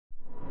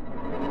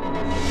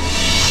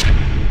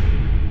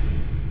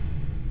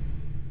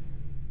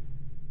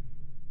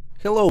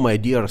Hello my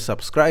dear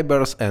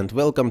subscribers and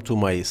welcome to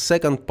my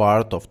second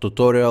part of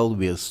tutorial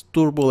with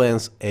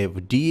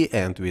TurbulenceFD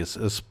and with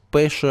a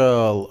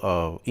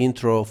special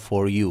intro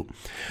for you.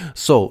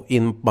 So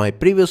in my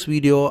previous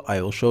video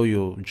I will show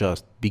you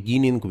just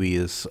beginning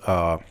with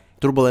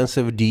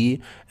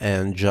TurbulenceFD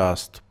and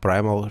just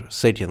primal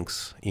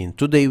settings. In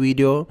today's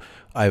video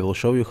I will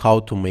show you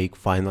how to make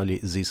finally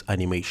this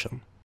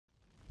animation.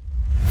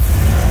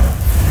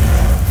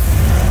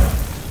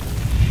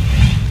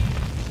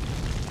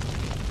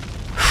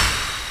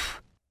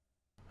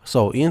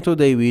 So in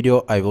today's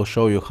video I will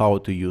show you how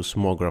to use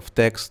MoGraph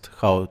text,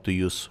 how to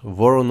use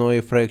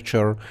Voronoi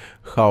fracture,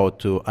 how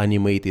to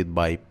animate it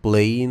by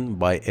playing,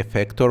 by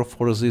effector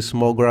for this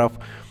MoGraph,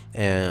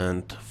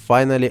 and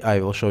finally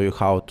I will show you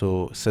how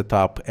to set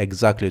up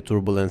exactly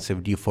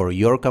TurbulenceFD for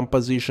your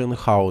composition,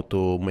 how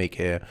to make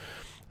a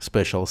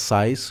special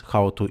size,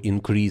 how to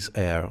increase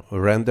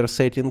render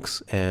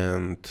settings,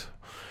 and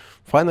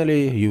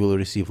finally you will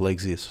receive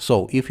like this.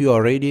 So if you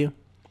are ready,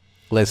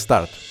 let's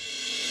start.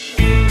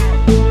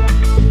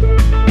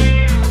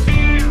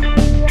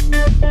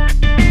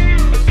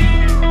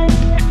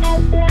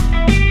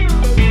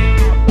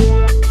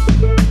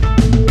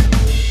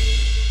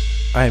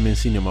 I am in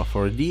Cinema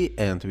 4D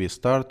and we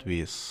start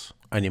with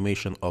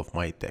animation of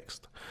my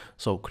text.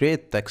 So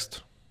create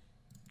text,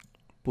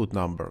 put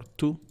number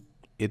 2,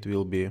 it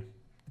will be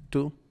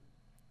 2,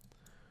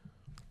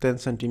 10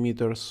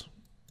 centimeters,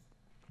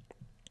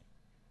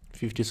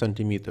 50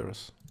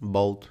 centimeters,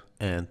 bold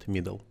and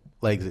middle,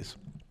 like this.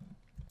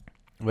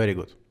 Very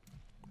good.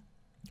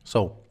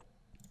 So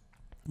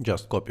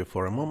just copy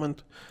for a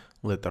moment,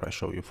 later I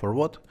show you for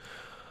what.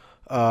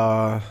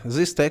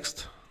 This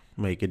text,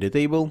 make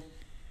editable.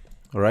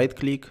 Right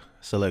click,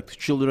 select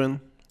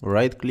children,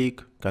 right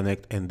click,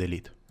 connect and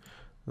delete.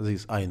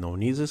 This I don't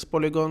need these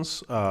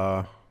polygons.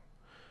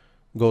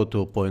 Go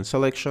to point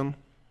selection,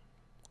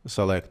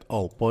 select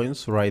all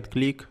points, right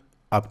click,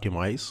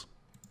 optimize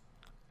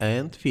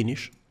and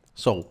finish.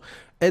 So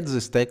add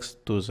this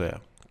text to the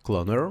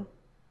cloner.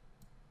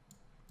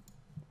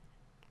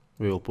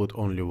 We will put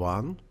only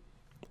one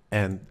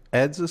and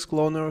add this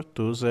cloner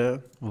to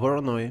the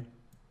Voronoi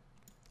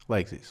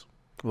like this.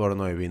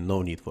 Voronoi we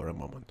no need for a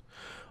moment.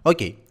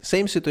 Okay,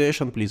 same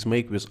situation please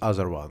make with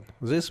other one.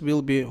 This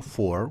will be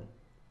 4.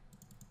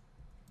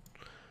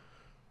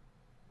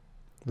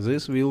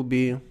 This will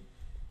be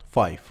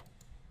 5.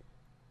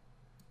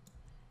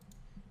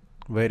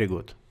 Very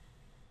good.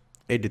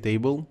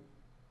 Editable.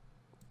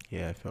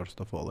 Yeah, first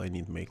of all I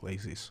need to make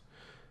like this.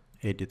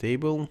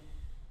 Editable.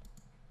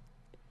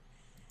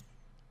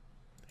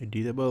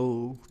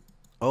 Editable.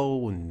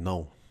 Oh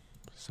no,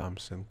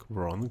 something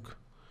wrong.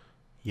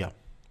 Yeah.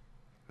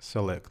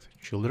 Select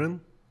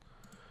children.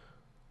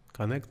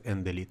 Connect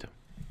and delete.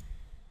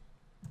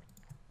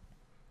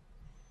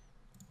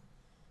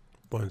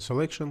 Point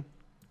selection,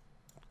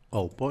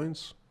 all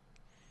points,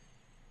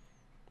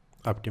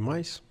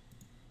 optimize,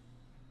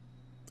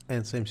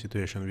 and same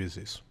situation with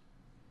this.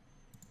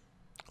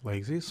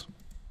 Like this,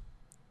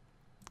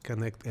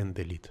 connect and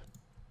delete.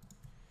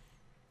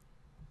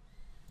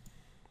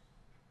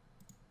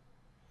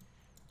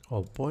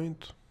 All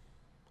point,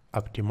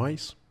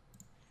 optimize,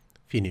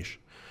 finish.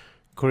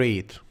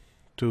 Create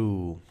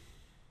 2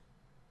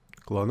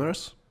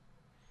 cloners,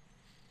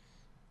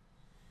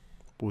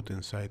 put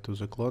inside to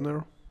the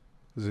cloner,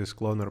 this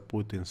cloner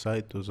put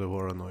inside to the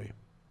Voronoi.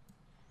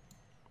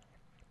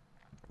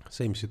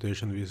 Same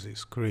situation with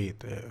this,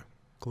 create a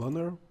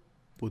cloner,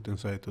 put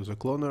inside to the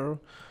cloner,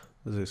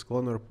 this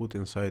cloner put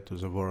inside to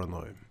the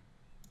Voronoi.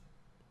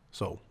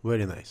 So,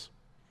 very nice.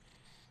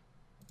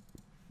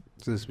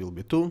 This will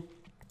be 2,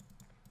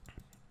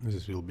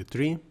 this will be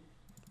 3,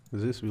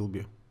 this will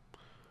be,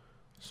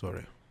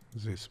 sorry,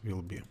 this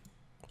will be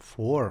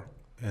 4,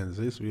 and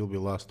this will be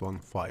last one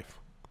 5.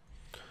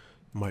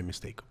 My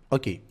mistake.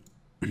 Okay,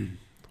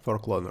 for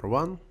cloner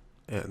 1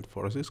 and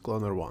for this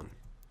cloner 1.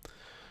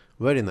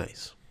 Very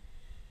nice.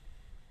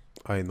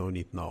 I don't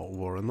need now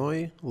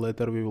Voronoi.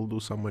 Later we will do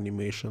some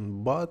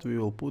animation, but we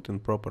will put in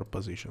proper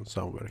position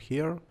somewhere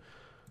here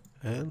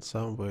and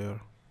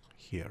somewhere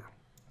here.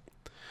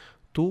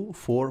 2,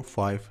 4,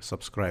 5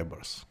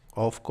 subscribers.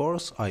 Of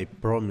course, I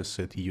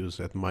promised you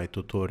that my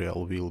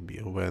tutorial will be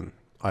when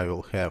I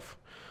will have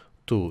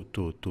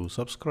 2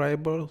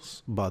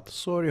 subscribers, but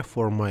sorry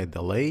for my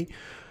delay,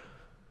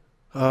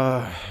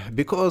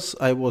 because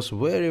I was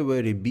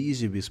very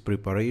busy with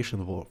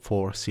preparation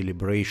for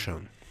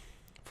celebration.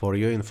 For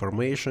your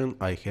information,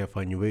 I have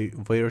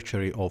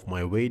anniversary of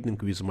my wedding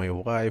with my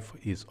wife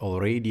is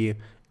already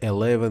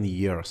 11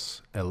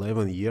 years.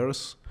 11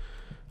 years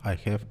I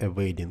have a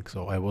wedding,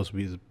 so I was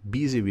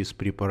busy with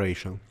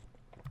preparation.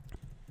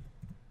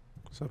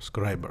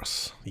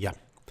 Subscribers, yeah.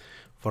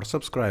 For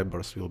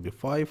subscribers will be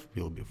 5,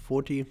 will be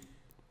 40,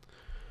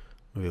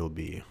 will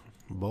be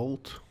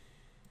bold,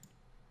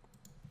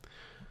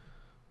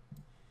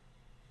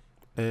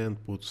 and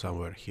put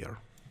somewhere here.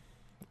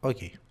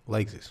 Okay,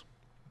 like this.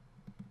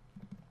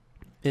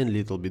 And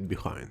little bit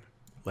behind,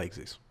 like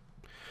this.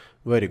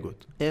 Very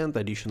good. And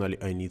additionally,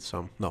 I need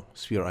no,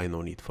 sphere I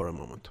no need for a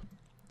moment.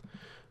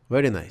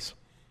 Very nice.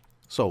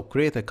 So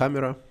create a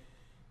camera,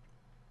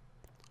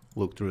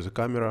 look through the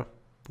camera,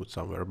 put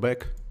somewhere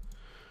back,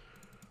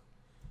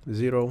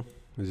 0,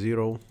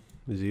 0,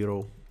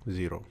 0,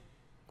 0.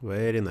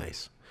 Very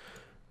nice.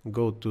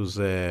 Go to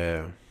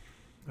the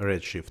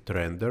Redshift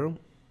render,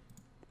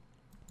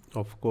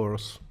 of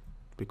course,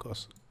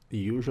 because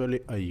usually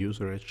I use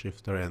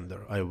Redshift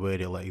render. I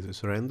very like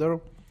this render.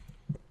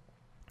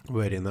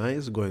 Very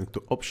nice. Going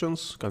to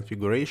options,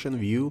 configuration,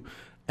 view,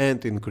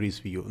 and increase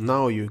view.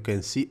 Now you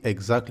can see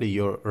exactly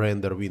your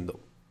render window.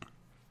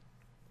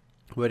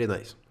 Very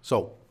nice.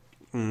 So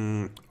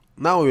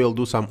now we will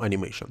do some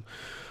animation.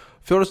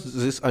 First,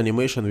 this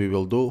animation we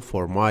will do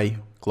for my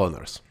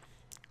cloners.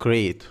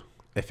 Create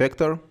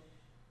effector,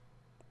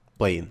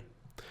 plane.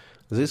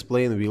 This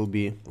plane will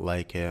be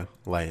like a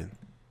line.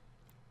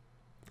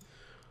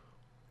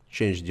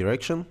 Change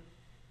direction.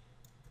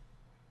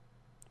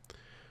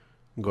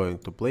 Going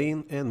to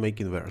plane and make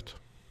invert.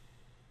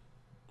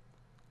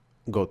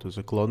 Go to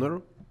the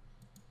cloner,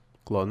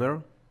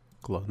 cloner,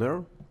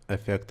 cloner,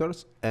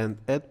 effectors, and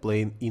add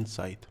plane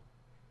inside.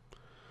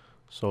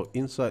 So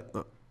inside,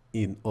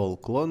 in all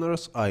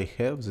cloners, I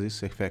have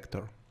this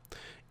effector.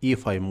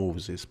 If I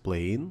move this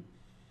plane,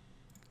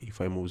 my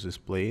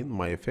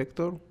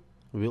effector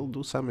will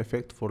do some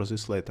effect for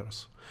these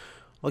letters.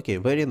 Okay,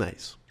 very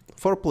nice.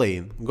 For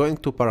plane, going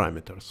to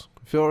parameters.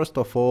 First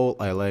of all,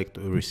 I like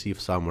to receive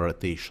some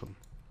rotation.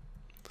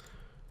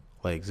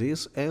 Like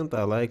this, and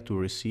I like to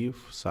receive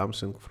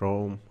something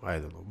from, I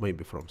don't know,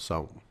 maybe from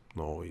some,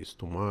 no, it's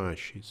too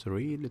much, it's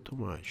really too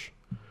much.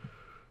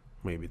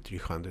 Maybe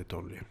 300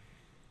 only.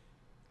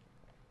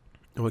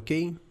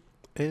 Okay,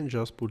 and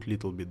just put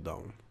little bit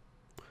down.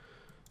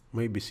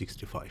 Maybe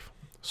 65.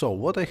 So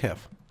what I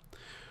have?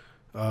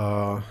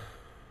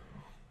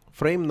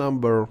 Frame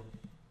number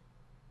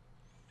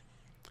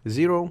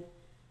 0,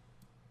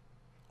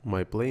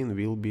 my plane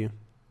will be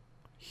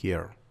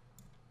here.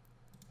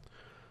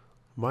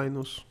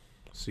 Minus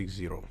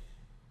 60.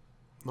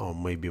 No,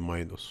 maybe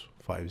minus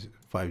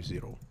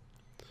 50.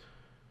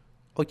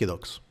 Okay,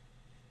 docs.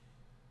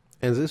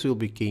 And this will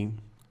be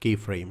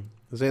keyframe.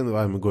 Then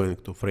I'm going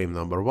to frame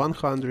number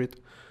 100,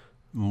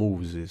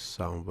 move this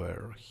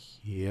somewhere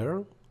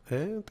here,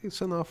 and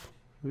it's enough.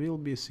 Will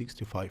be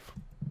 65.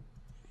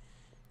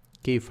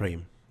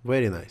 Keyframe.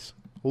 Very nice.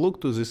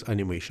 Look to this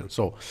animation.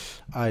 So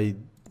I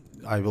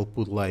will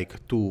put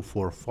like 2,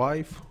 4,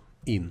 5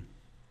 in.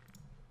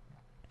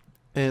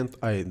 And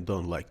I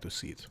don't like to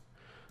see it.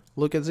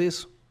 Look at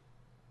this.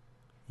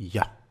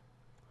 Yeah.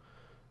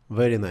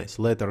 Very nice.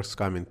 Letters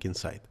coming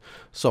inside.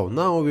 So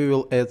now we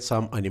will add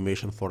some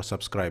animation for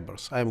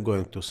subscribers. I'm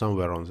going to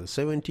somewhere on the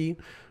 70,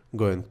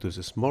 going to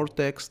this more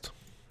text.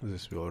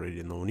 This we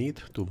already no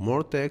need. To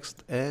more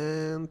text,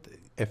 and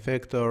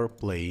effector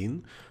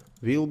plane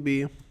will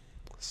be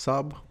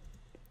sub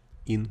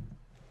in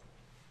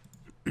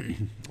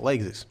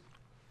like this.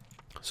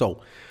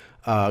 So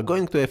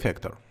going to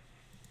effector.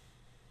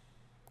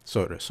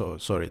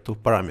 Sorry, to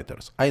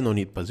parameters. I don't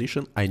need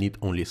position, I need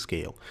only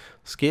scale.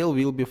 Scale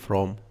will be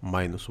from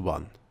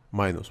 -1.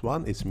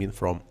 -1 is mean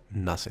from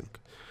nothing.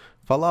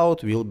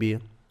 Fallout will be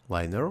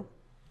linear.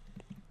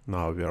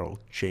 Now we'll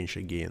change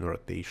again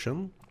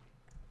rotation.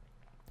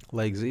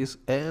 Like this,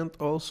 and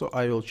also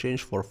I will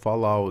change for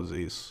fallout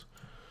this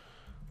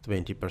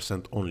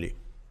 20% only.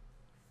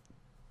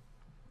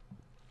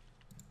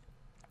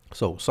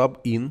 So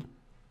sub in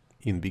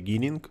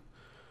beginning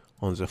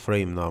on the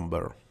frame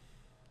number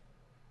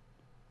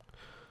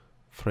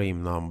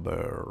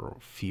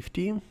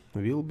 50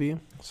 will be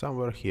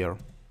somewhere here.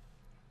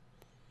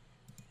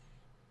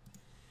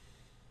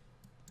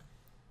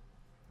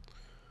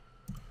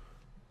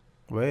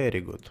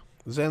 Very good.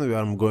 Then we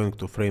are going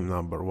to frame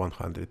number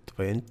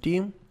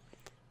 120,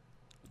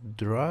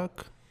 drag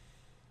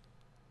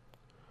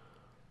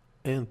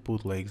and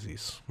put like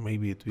this.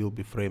 Maybe it will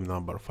be frame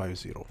number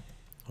 50.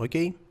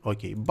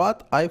 Okay,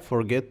 but I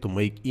forget to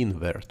make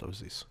invert of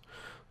this.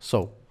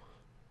 So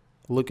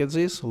look at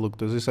this, look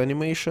to this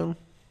animation.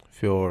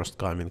 First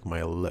coming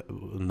my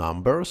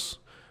numbers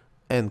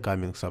and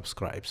coming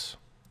subscribers.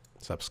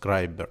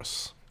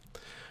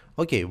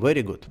 Okay,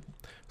 very good.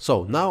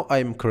 So now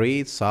I'm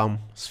create some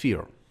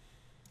sphere.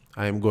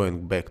 I'm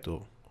going back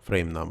to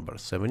frame number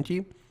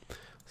 70.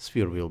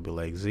 Sphere will be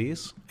like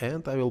this,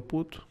 and I will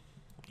put,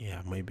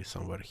 yeah, maybe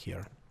somewhere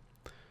here.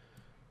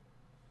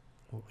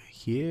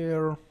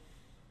 Here,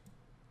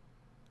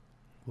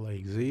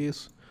 like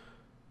this,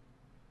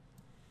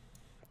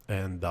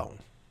 and down.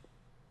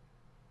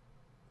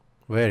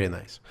 Very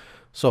nice.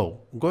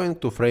 So going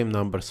to frame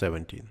number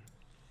 17.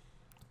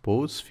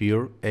 Put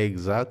sphere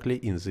exactly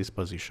in this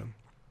position.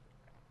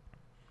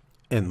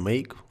 And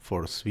make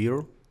for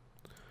sphere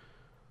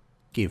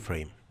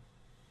keyframe.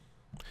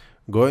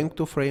 Going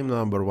to frame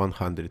number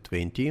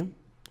 120.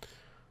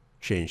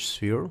 Change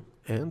sphere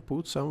and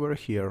put somewhere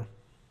here.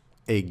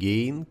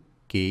 Again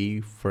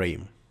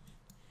keyframe.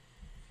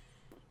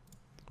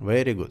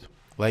 Very good.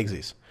 Like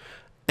this.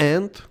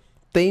 And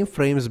 10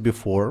 frames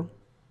before,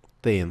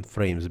 10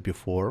 frames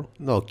before,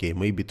 okay,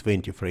 maybe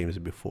 20 frames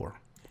before.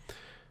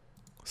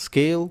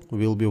 Scale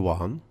will be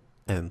 1,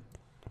 and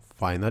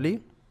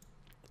finally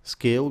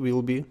scale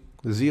will be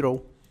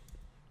 0,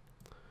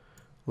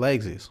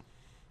 like this.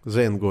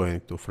 Then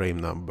going to frame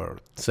number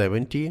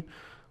 70,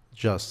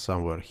 just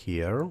somewhere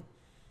here.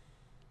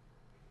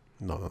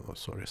 No,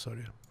 sorry.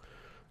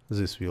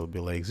 This will be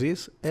like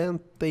this, and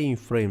 10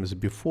 frames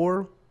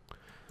before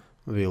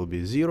will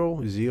be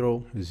 0,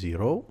 0,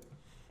 0,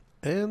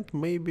 and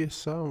maybe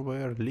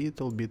somewhere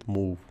little bit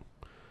move.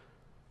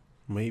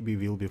 Maybe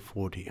will be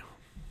 40.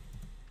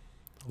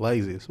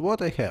 Like this.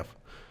 What I have?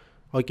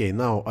 Okay,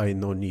 now I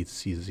no need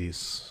see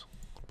this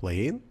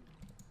plane,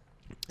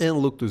 and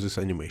look to this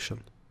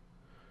animation.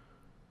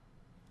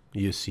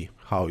 You see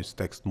how is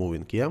text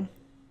moving, yeah?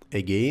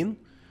 Again.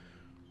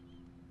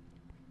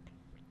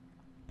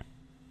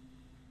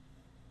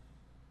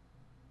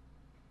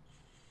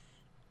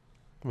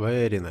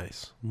 Very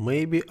nice.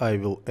 Maybe I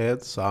will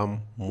add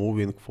some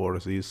moving for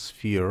this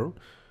sphere.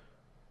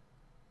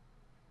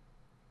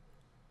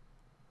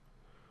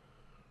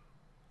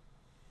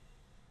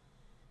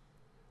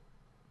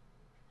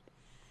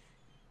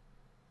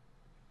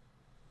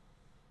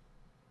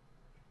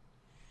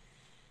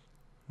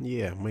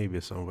 Yeah,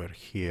 maybe somewhere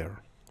here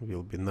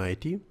will be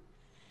 90.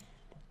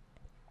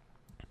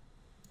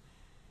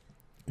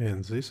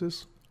 And this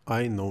is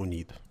I no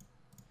need.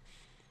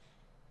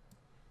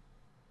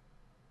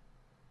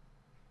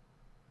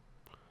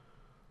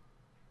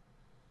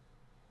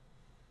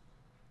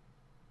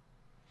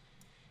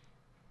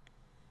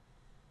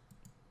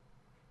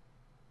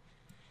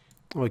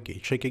 Okay,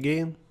 check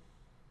again.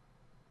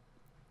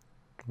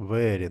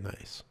 Very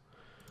nice.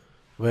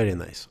 Very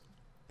nice.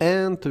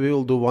 And we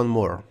will do one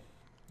more.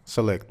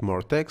 Select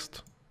more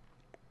text,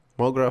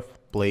 more graph,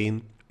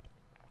 plane,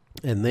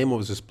 and name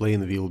of this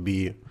plane will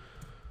be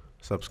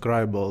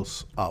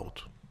subscribers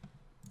out.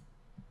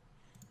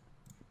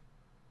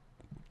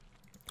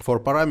 For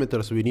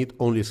parameters we need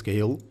only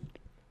scale,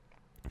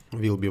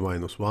 will be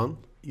 -1,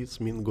 it's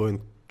mean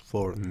going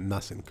for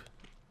nothing.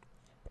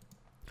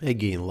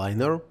 Again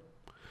liner,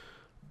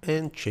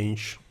 and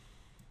change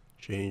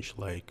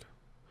like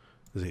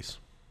this.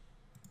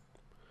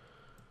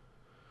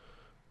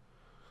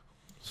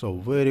 So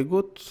very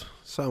good.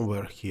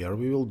 Somewhere here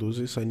we will do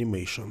this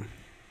animation.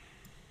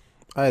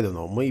 I don't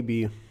know,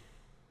 maybe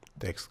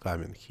text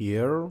coming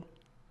here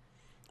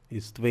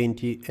is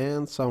 20,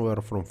 and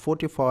somewhere from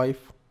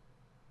 45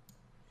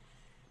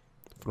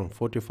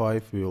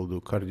 we will do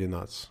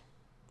coordinates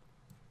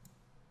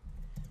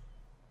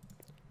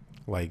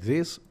like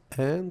this,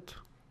 and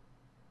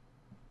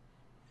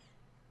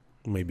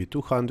maybe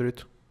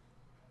 200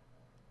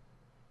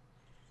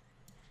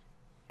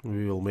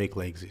 we will make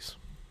like this.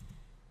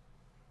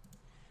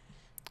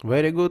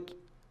 Very good.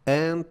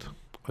 And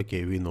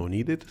okay, we don't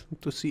need it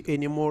to see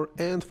anymore.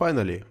 And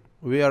finally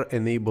we are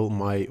enable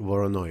my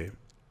Voronoi.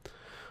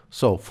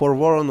 So for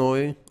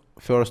Voronoi,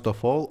 first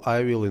of all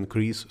I will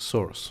increase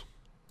source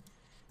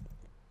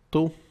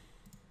to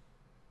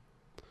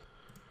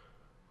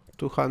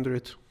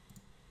 200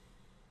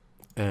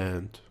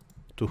 and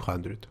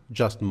 200,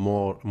 just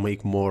more,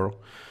 make more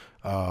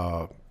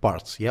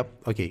parts.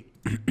 Yep. Okay.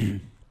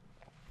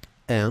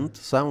 And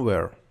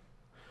somewhere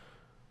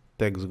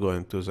text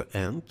going to the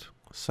end,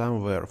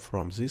 somewhere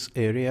from this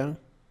area,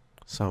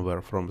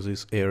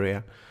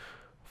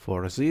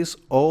 for this,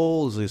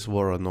 all this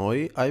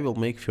Voronoi I will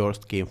make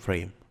first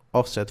keyframe,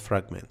 offset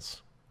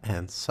fragments,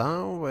 and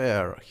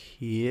somewhere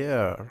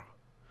here,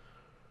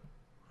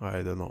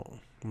 I don't know,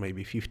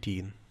 maybe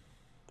 15,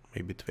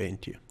 maybe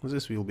 20,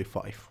 this will be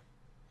 5.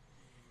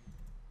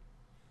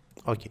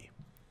 Okay,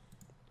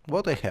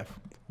 what I have,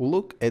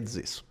 look at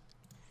this.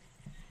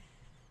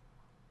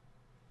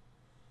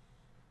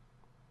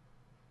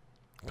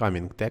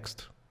 Coming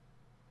text,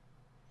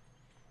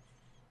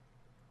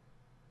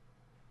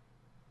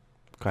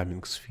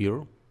 coming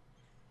sphere,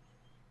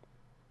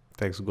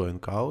 text going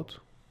out,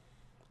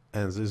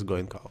 and this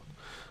going out.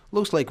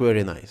 Looks like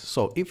very nice.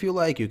 So if you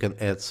like, you can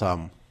add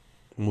some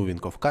moving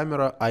of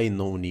camera. I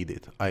no need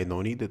it. I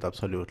no need it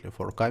absolutely.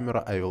 For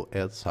camera I will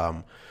add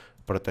some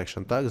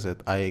protection tags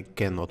that I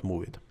cannot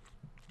move it.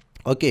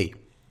 Okay,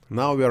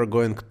 now we are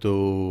going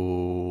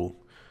to,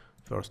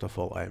 first of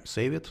all, I'm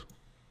save it.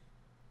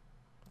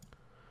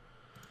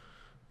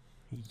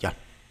 Yeah,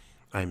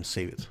 I'm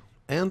save it.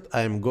 And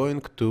I'm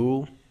going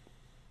to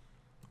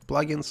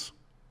plugins,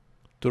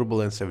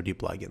 TurbulenceFD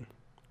plugin,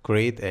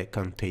 create a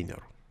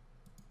container.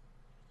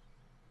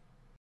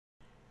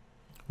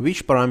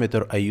 Which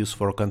parameter I use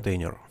for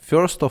container?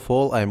 First of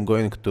all, I'm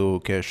going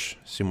to cache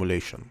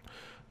simulation.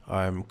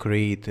 I'm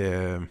create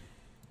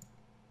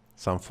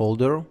some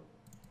folder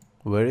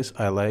where is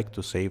I like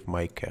to save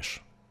my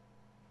cache.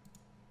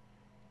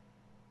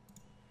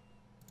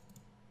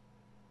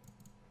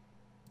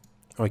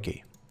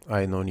 Okay,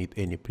 I don't need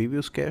any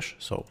previous cache,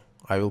 so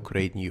I will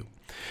create new.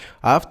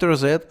 After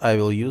that, I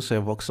will use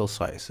a voxel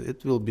size.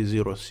 It will be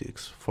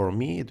 0.6. For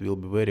me, it will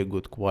be very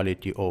good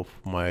quality of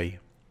my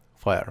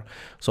file.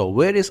 So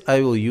where is I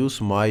will use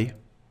my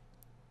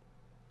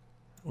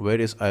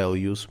whereas I'll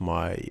use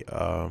my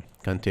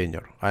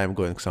container. I am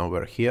going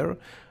somewhere here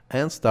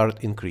and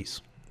start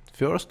increase.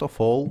 First of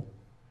all,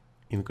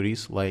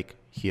 increase like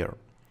here.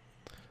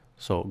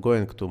 So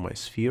going to my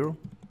sphere,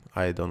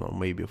 I don't know,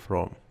 maybe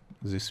from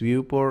this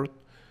viewport,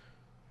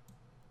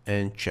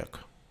 and check.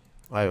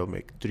 I will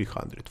make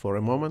 300 for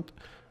a moment.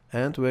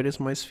 And where is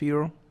my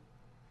sphere?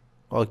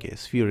 Okay,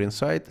 sphere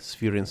inside,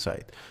 sphere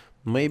inside.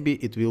 Maybe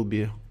it will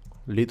be a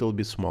little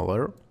bit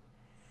smaller.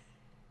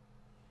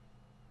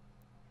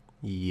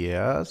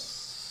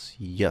 Yes,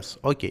 yes.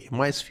 Okay,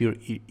 my sphere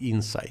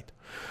inside.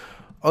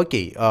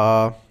 Okay,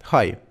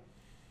 hi.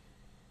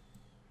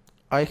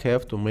 I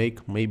have to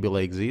make maybe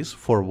like this.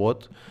 For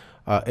what?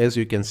 As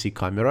you can see,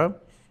 camera.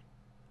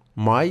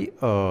 My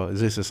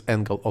this is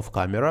angle of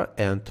camera,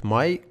 and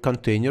my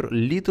container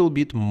little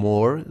bit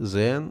more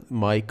than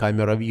my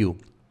camera view.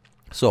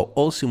 So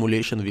all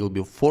simulation will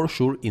be for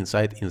sure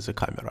inside in the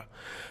camera.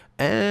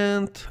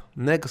 And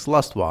next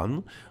last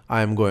one,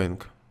 I'm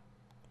going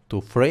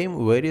to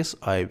frame where is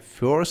I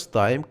first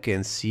time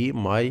can see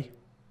my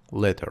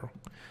letter.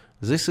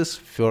 This is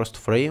first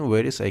frame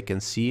where is I can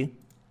see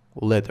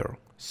letter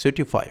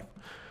 35.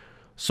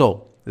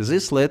 So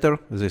this letter,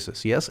 this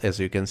is, yes, as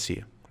you can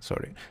see,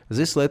 sorry,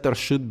 this letter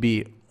should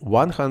be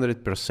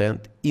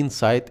 100%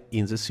 inside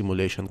in the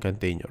simulation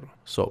container.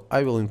 So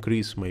I will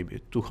increase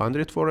maybe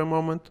 200 for a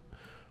moment,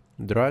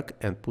 drag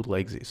and put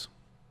like this.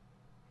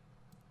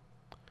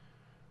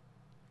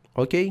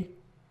 Okay,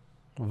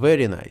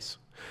 very nice.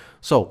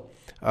 So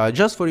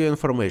just for your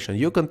information,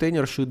 your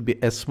container should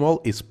be as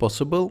small as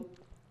possible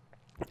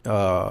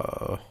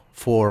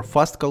for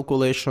fast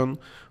calculation,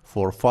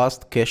 for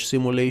fast cache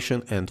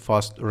simulation and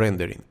fast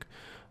rendering.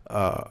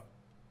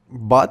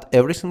 But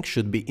everything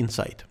should be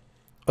inside.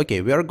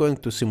 Okay, we are going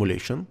to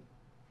simulation,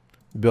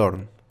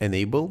 burn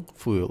enable,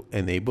 fuel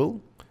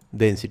enable,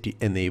 density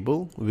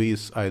enable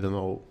with, I don't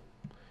know,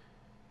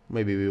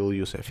 maybe we will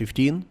use a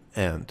 15,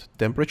 and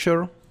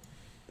temperature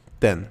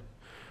 10.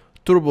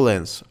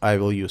 Turbulence I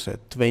will use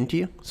at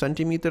 20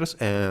 centimeters,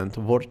 and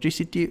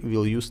vorticity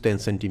will use 10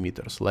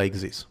 centimeters like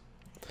this.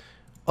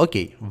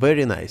 Okay,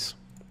 very nice.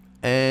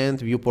 And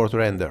viewport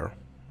render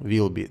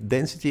will be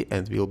density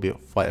and will be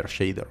fire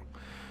shader.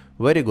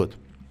 Very good.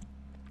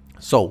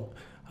 So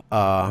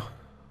yeah,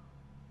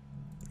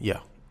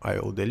 I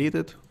will delete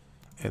it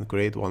and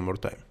create one more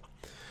time.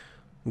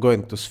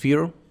 Going to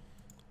sphere,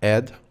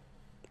 add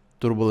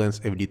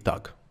TurbulenceFD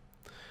tag.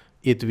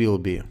 It will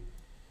be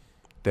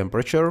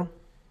temperature,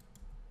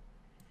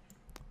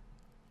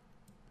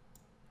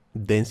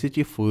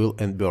 density, fuel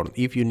and burn.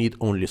 If you need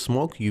only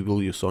smoke, you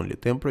will use only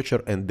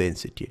temperature and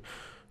density.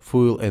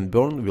 Fuel and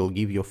burn will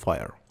give you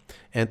fire.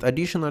 And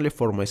additionally,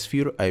 for my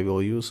sphere, I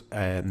will use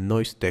a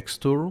noise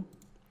texture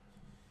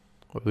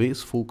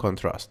with full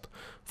contrast.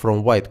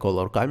 From white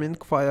color coming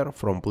fire,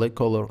 from black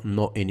color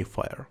no any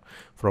fire.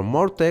 From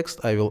more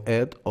text, I will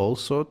add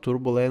also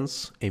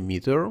turbulence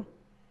emitter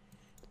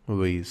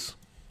with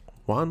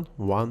 1,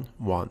 1,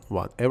 1,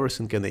 1,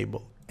 everything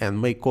enable, and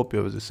make copy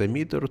of this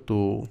emitter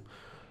to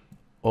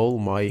all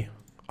my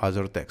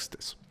other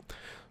texts.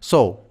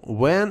 So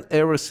when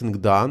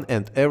everything done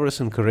and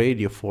everything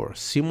ready for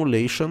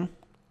simulation,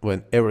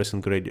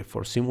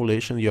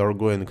 you are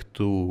going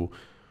to,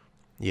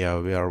 yeah,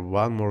 we are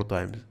one more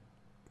time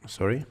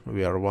save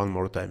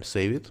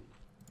it.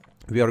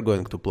 We are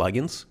going to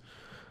plugins,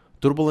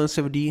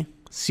 TurbulenceFD,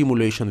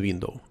 simulation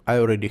window. I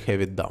already have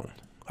it down.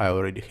 I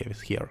already have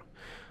it here.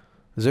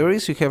 There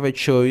is, you have a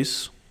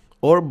choice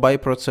or by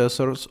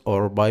processors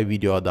or by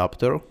video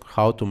adapter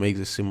how to make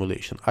this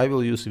simulation. I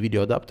will use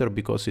video adapter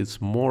because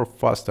it's more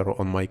faster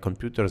on my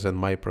computer than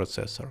my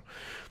processor.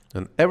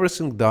 And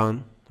everything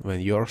done,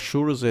 when you're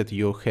sure that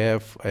you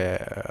have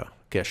a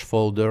cache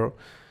folder,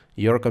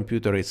 your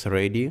computer is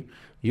ready,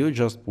 you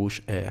just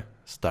push a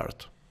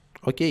start.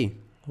 Okay,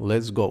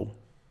 let's go.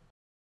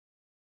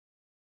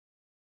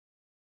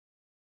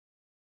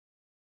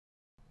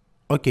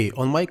 Okay,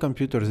 on my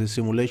computer the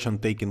simulation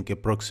taking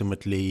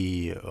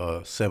approximately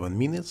 7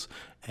 minutes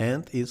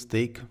and it's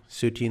take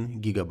 13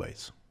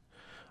 gigabytes.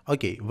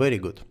 Okay, very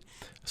good.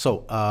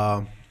 So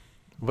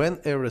when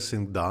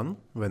everything done,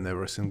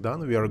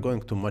 we are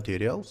going to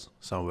materials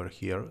somewhere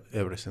here,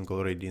 everything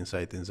already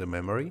inside in the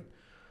memory,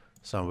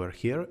 somewhere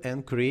here,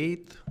 and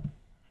create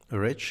a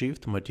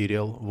Redshift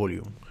material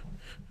volume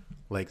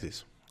like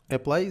this.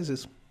 Apply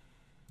this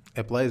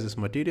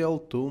material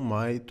to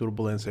my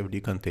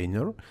TurbulenceFD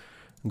container.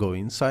 Go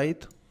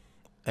inside,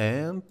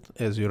 and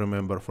as you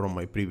remember from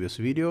my previous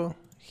video,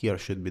 here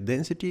should be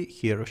density,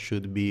 here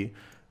should be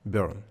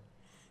burn.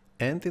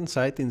 And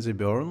inside in the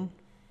burn,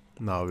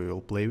 now we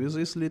will play with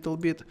this little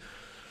bit.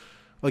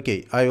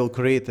 Okay, I will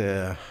create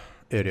a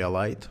area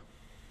light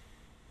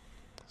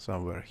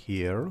somewhere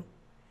here,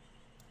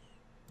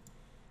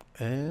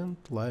 and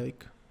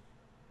like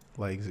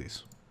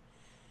this.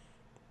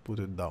 Put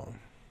it down.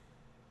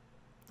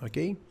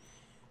 Okay,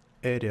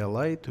 area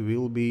light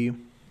will be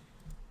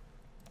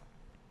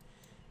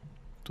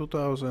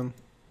 2000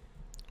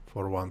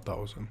 for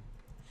 1000.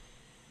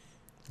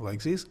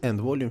 like this, and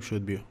volume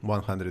should be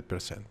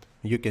 100%.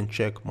 You can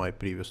check my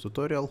previous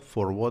tutorial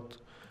for what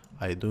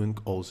I doing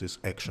all this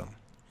action.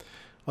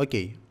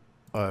 Okay,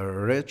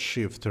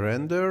 Redshift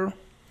render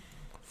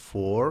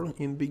 4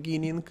 in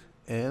beginning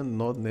and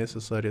not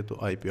necessary to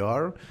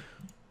IPR.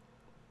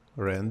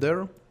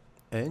 Render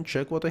and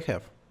check what I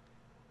have.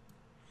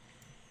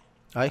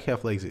 I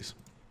have like this.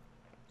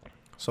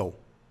 So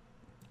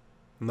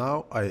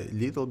now I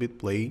little bit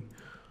play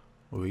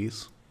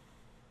with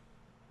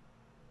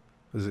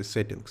the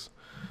settings.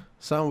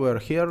 Somewhere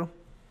here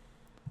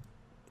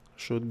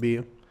should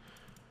be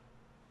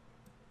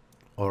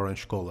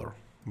orange color,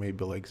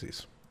 maybe like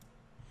this.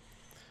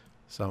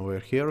 Somewhere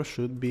here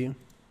should be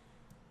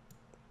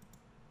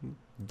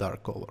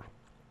dark color.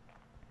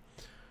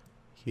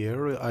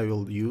 Here I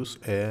will use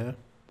a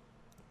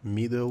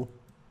middle,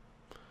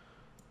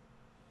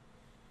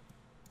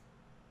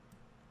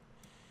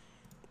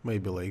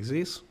 maybe like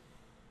this.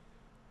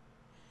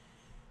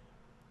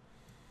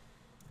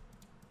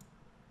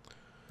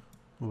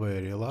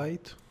 Very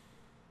light.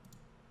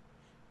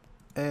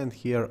 And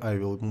here I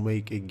will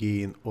make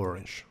again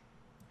orange.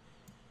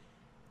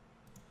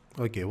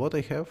 Okay, what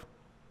I have?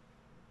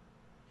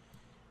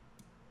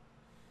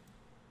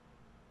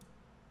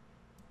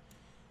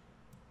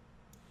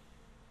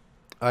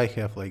 I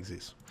have like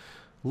this.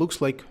 Looks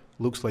like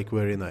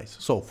very nice.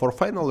 So for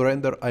final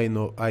render, I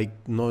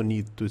no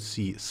need to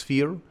see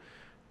sphere,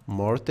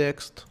 more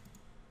text,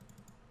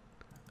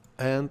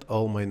 and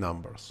all my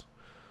numbers.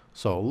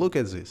 So look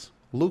at this.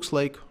 Looks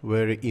like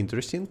very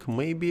interesting.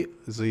 Maybe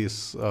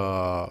this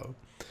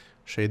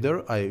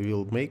shader I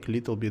will make a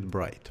little bit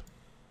bright.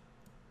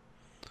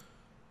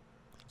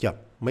 Yeah,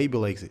 maybe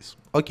like this.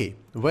 Okay,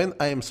 when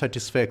I am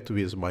satisfied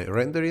with my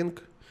rendering,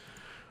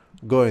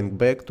 going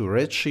back to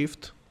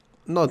Redshift,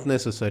 not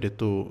necessary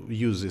to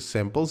use these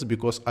samples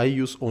because I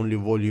use only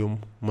volume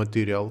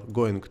material.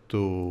 Going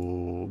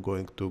to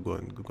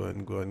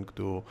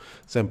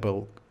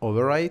sample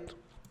override,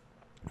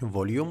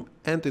 volume,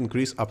 and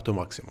increase up to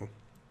maximum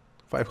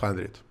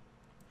 500.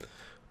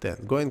 Then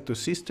going to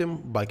system,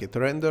 bucket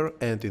render,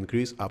 and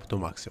increase up to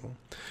maximum.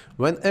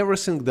 When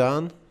everything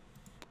done,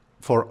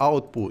 for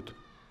output,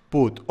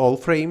 put all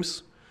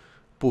frames,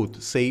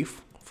 put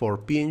save for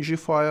PNG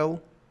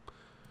file,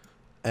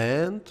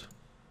 and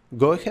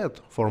go ahead.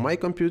 For my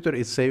computer,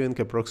 it's saving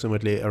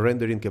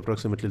rendering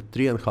approximately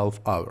 3.5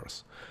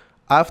 hours.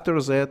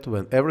 After that,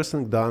 when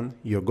everything done,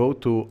 you go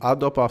to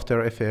Adobe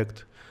After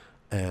Effects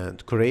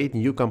and create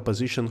new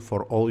composition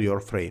for all your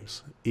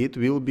frames. It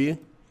will be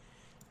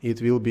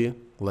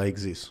like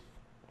this.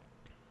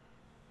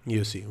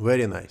 You see,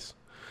 very nice.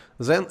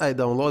 Then I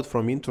download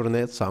from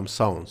internet some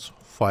sounds,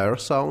 fire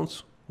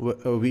sounds,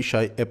 which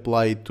I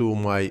apply to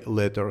my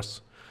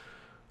letters.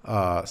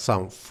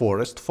 Some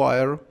forest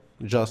fire,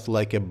 just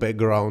like a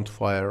background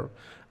fire,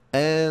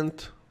 and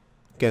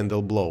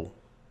candle blow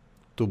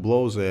to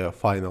blow the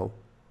final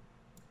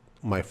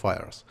my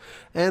fires.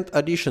 And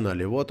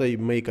additionally, what I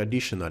make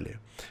additionally,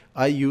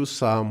 I use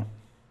some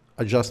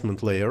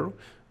adjustment layer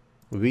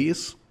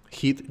with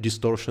heat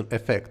distortion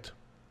effect.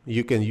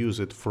 You can use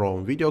it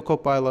from Video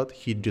Copilot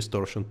heat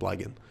distortion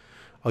plugin.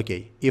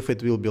 Okay, if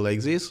it will be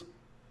like this,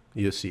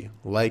 you see,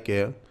 like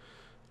a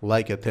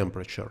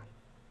temperature,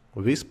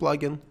 with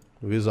plugin,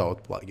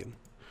 without plugin.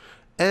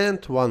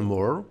 And one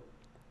more,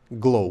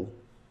 glow,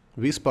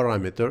 with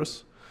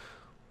parameters,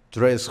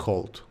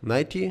 threshold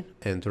 90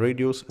 and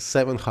radius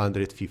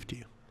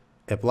 750.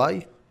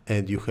 Apply,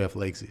 and you have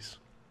like this.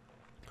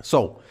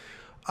 So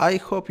I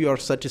hope you are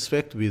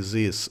satisfied with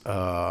this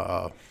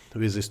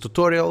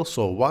tutorial.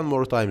 So one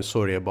more time,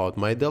 sorry about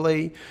my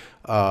delay.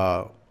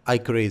 I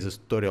created this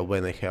tutorial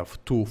when I have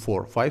 2,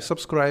 4, 5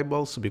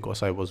 subscribers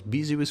because I was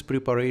busy with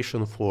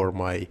preparation for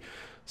my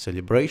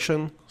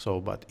celebration. So,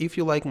 but if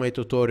you like my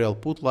tutorial,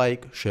 put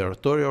like, share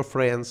to your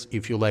friends.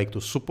 If you like to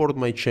support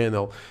my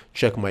channel,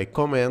 check my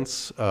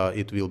comments.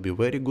 It will be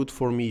very good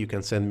for me. You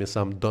can send me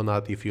some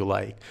donut if you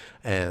like.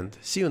 And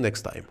see you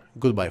next time.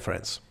 Goodbye,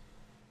 friends.